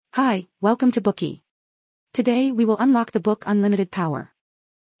Hi, welcome to Bookie. Today we will unlock the book Unlimited Power.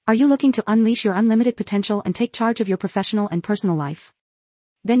 Are you looking to unleash your unlimited potential and take charge of your professional and personal life?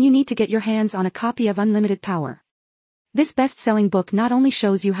 Then you need to get your hands on a copy of Unlimited Power. This best-selling book not only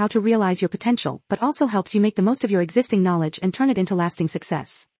shows you how to realize your potential but also helps you make the most of your existing knowledge and turn it into lasting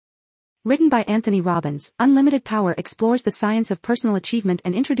success. Written by Anthony Robbins, Unlimited Power explores the science of personal achievement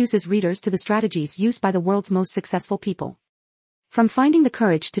and introduces readers to the strategies used by the world's most successful people. From finding the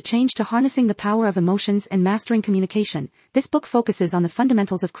courage to change to harnessing the power of emotions and mastering communication, this book focuses on the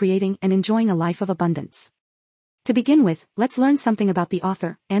fundamentals of creating and enjoying a life of abundance. To begin with, let's learn something about the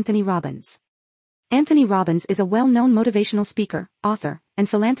author, Anthony Robbins. Anthony Robbins is a well-known motivational speaker, author, and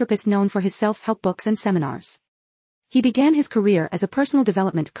philanthropist known for his self-help books and seminars. He began his career as a personal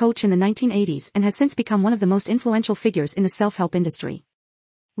development coach in the 1980s and has since become one of the most influential figures in the self-help industry.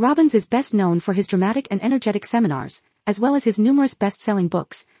 Robbins is best known for his dramatic and energetic seminars, as well as his numerous best-selling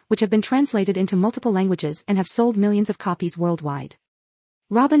books, which have been translated into multiple languages and have sold millions of copies worldwide.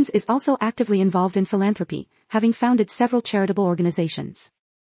 Robbins is also actively involved in philanthropy, having founded several charitable organizations.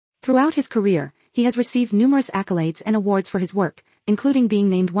 Throughout his career, he has received numerous accolades and awards for his work, including being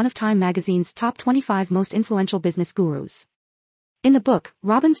named one of Time magazine's top 25 most influential business gurus. In the book,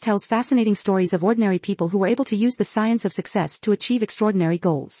 Robbins tells fascinating stories of ordinary people who were able to use the science of success to achieve extraordinary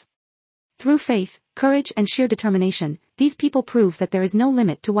goals. Through faith, courage and sheer determination, these people prove that there is no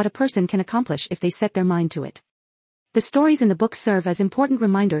limit to what a person can accomplish if they set their mind to it. The stories in the book serve as important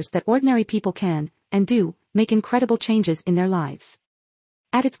reminders that ordinary people can, and do, make incredible changes in their lives.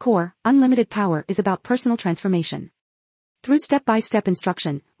 At its core, Unlimited Power is about personal transformation. Through step-by-step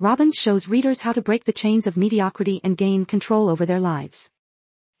instruction, Robbins shows readers how to break the chains of mediocrity and gain control over their lives.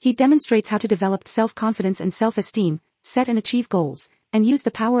 He demonstrates how to develop self-confidence and self-esteem, set and achieve goals, and use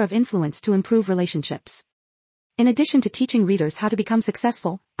the power of influence to improve relationships. In addition to teaching readers how to become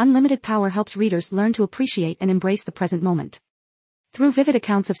successful, Unlimited Power helps readers learn to appreciate and embrace the present moment. Through vivid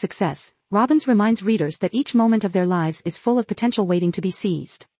accounts of success, Robbins reminds readers that each moment of their lives is full of potential waiting to be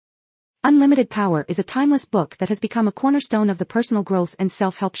seized. Unlimited Power is a timeless book that has become a cornerstone of the personal growth and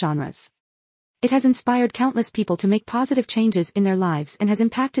self-help genres. It has inspired countless people to make positive changes in their lives and has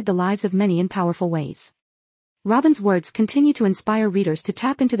impacted the lives of many in powerful ways. Robbins' words continue to inspire readers to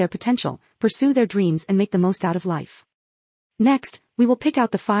tap into their potential, pursue their dreams and make the most out of life. Next, we will pick out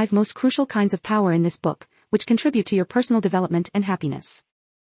the 5 most crucial kinds of power in this book, which contribute to your personal development and happiness.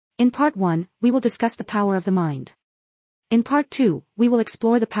 In Part 1, we will discuss the power of the mind. In Part 2, we will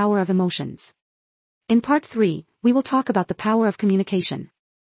explore the power of emotions. In Part 3, we will talk about the power of communication.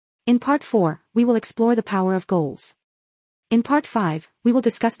 In Part 4, we will explore the power of goals. In Part 5, we will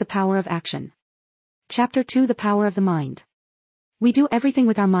discuss the power of action. Chapter 2: The Power of the Mind. We do everything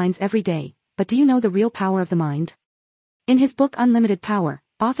with our minds every day, but do you know the real power of the mind? In his book Unlimited Power,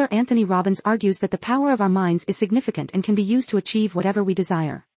 author Anthony Robbins argues that the power of our minds is significant and can be used to achieve whatever we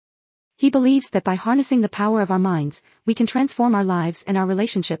desire. He believes that by harnessing the power of our minds, we can transform our lives and our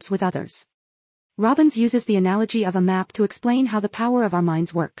relationships with others. Robbins uses the analogy of a map to explain how the power of our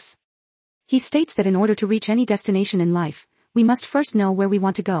minds works. He states that in order to reach any destination in life, we must first know where we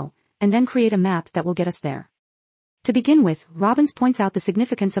want to go, and then create a map that will get us there. To begin with, Robbins points out the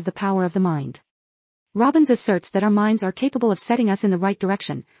significance of the power of the mind. Robbins asserts that our minds are capable of setting us in the right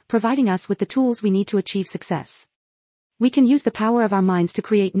direction, providing us with the tools we need to achieve success. We can use the power of our minds to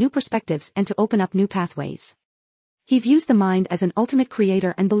create new perspectives and to open up new pathways. He views the mind as an ultimate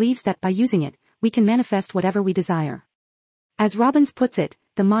creator and believes that by using it, we can manifest whatever we desire. As Robbins puts it,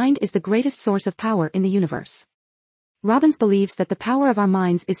 the mind is the greatest source of power in the universe. Robbins believes that the power of our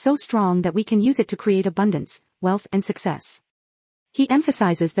minds is so strong that we can use it to create abundance, wealth and success. He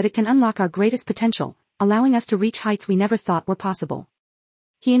emphasizes that it can unlock our greatest potential, allowing us to reach heights we never thought were possible.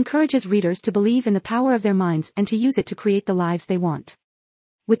 He encourages readers to believe in the power of their minds and to use it to create the lives they want.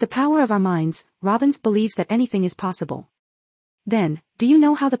 With the power of our minds, Robbins believes that anything is possible. Then, do you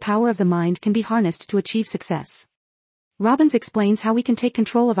know how the power of the mind can be harnessed to achieve success? Robbins explains how we can take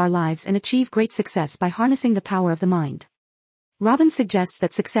control of our lives and achieve great success by harnessing the power of the mind. Robbins suggests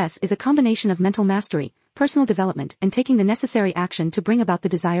that success is a combination of mental mastery, personal development, and taking the necessary action to bring about the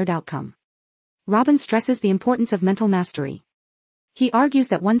desired outcome. Robbins stresses the importance of mental mastery. He argues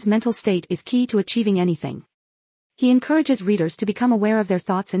that one's mental state is key to achieving anything. He encourages readers to become aware of their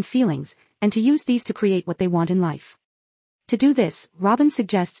thoughts and feelings, and to use these to create what they want in life. To do this, Robbins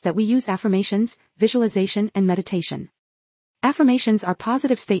suggests that we use affirmations, visualization, and meditation. Affirmations are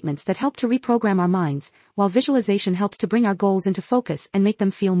positive statements that help to reprogram our minds, while visualization helps to bring our goals into focus and make them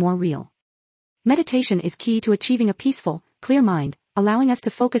feel more real. Meditation is key to achieving a peaceful, clear mind, allowing us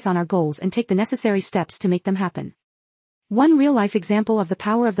to focus on our goals and take the necessary steps to make them happen. One real-life example of the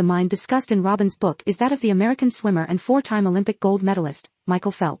power of the mind discussed in Robbins' book is that of the American swimmer and four-time Olympic gold medalist,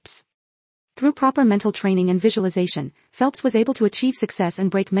 Michael Phelps. Through proper mental training and visualization, Phelps was able to achieve success and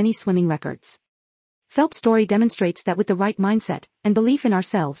break many swimming records. Phelps' story demonstrates that with the right mindset and belief in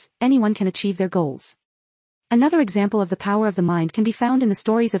ourselves, anyone can achieve their goals. Another example of the power of the mind can be found in the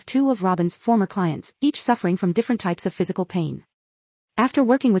stories of two of Robbins' former clients, each suffering from different types of physical pain. After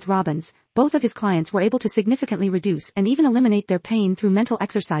working with Robbins, both of his clients were able to significantly reduce and even eliminate their pain through mental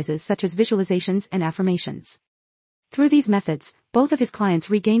exercises such as visualizations and affirmations. Through these methods, both of his clients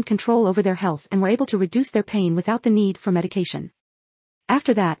regained control over their health and were able to reduce their pain without the need for medication.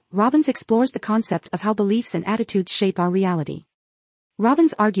 After that, Robbins explores the concept of how beliefs and attitudes shape our reality.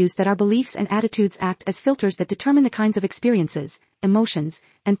 Robbins argues that our beliefs and attitudes act as filters that determine the kinds of experiences, emotions,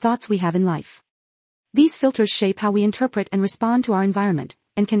 and thoughts we have in life. These filters shape how we interpret and respond to our environment,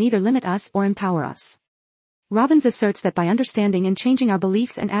 and can either limit us or empower us. Robbins asserts that by understanding and changing our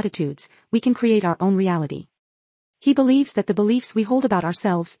beliefs and attitudes, we can create our own reality. He believes that the beliefs we hold about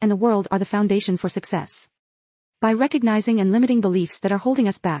ourselves and the world are the foundation for success. By recognizing and limiting beliefs that are holding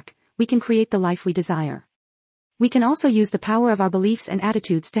us back, we can create the life we desire. We can also use the power of our beliefs and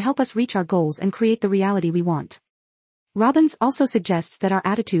attitudes to help us reach our goals and create the reality we want. Robbins also suggests that our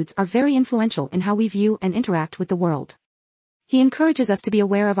attitudes are very influential in how we view and interact with the world. He encourages us to be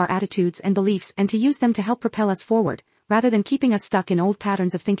aware of our attitudes and beliefs and to use them to help propel us forward, rather than keeping us stuck in old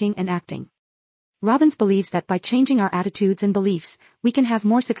patterns of thinking and acting. Robbins believes that by changing our attitudes and beliefs, we can have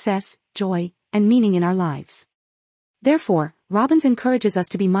more success, joy, and meaning in our lives. Therefore, Robbins encourages us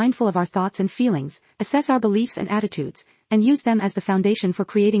to be mindful of our thoughts and feelings, assess our beliefs and attitudes, and use them as the foundation for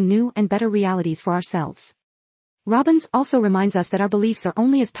creating new and better realities for ourselves. Robbins also reminds us that our beliefs are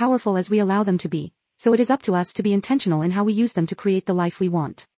only as powerful as we allow them to be, so it is up to us to be intentional in how we use them to create the life we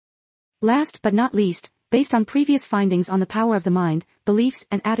want. Last but not least, based on previous findings on the power of the mind, beliefs,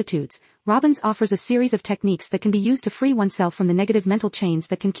 and attitudes, Robbins offers a series of techniques that can be used to free oneself from the negative mental chains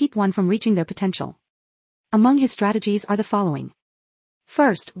that can keep one from reaching their potential. Among his strategies are the following.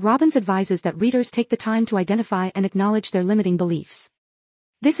 First, Robbins advises that readers take the time to identify and acknowledge their limiting beliefs.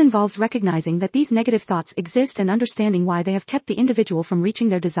 This involves recognizing that these negative thoughts exist and understanding why they have kept the individual from reaching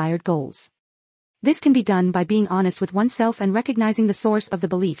their desired goals. This can be done by being honest with oneself and recognizing the source of the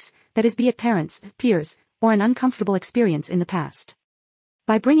beliefs, that is, be it parents, peers, or an uncomfortable experience in the past.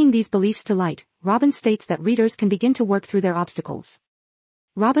 By bringing these beliefs to light, Robbins states that readers can begin to work through their obstacles.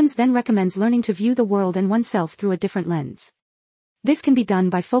 Robbins then recommends learning to view the world and oneself through a different lens. This can be done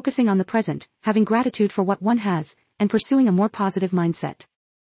by focusing on the present, having gratitude for what one has, and pursuing a more positive mindset.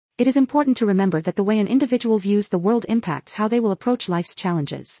 It is important to remember that the way an individual views the world impacts how they will approach life's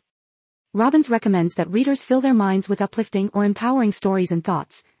challenges. Robbins recommends that readers fill their minds with uplifting or empowering stories and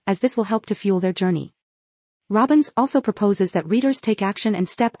thoughts, as this will help to fuel their journey. Robbins also proposes that readers take action and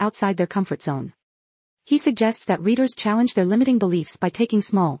step outside their comfort zone. He suggests that readers challenge their limiting beliefs by taking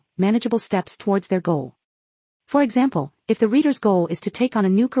small, manageable steps towards their goal. For example, if the reader's goal is to take on a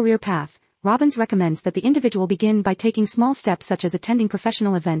new career path, Robbins recommends that the individual begin by taking small steps such as attending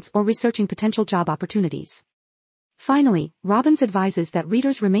professional events or researching potential job opportunities. Finally, Robbins advises that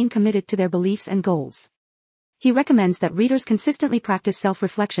readers remain committed to their beliefs and goals. He recommends that readers consistently practice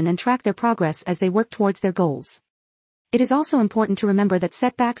self-reflection and track their progress as they work towards their goals. It is also important to remember that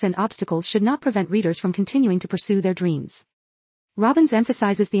setbacks and obstacles should not prevent readers from continuing to pursue their dreams. Robbins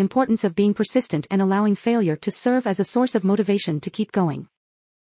emphasizes the importance of being persistent and allowing failure to serve as a source of motivation to keep going.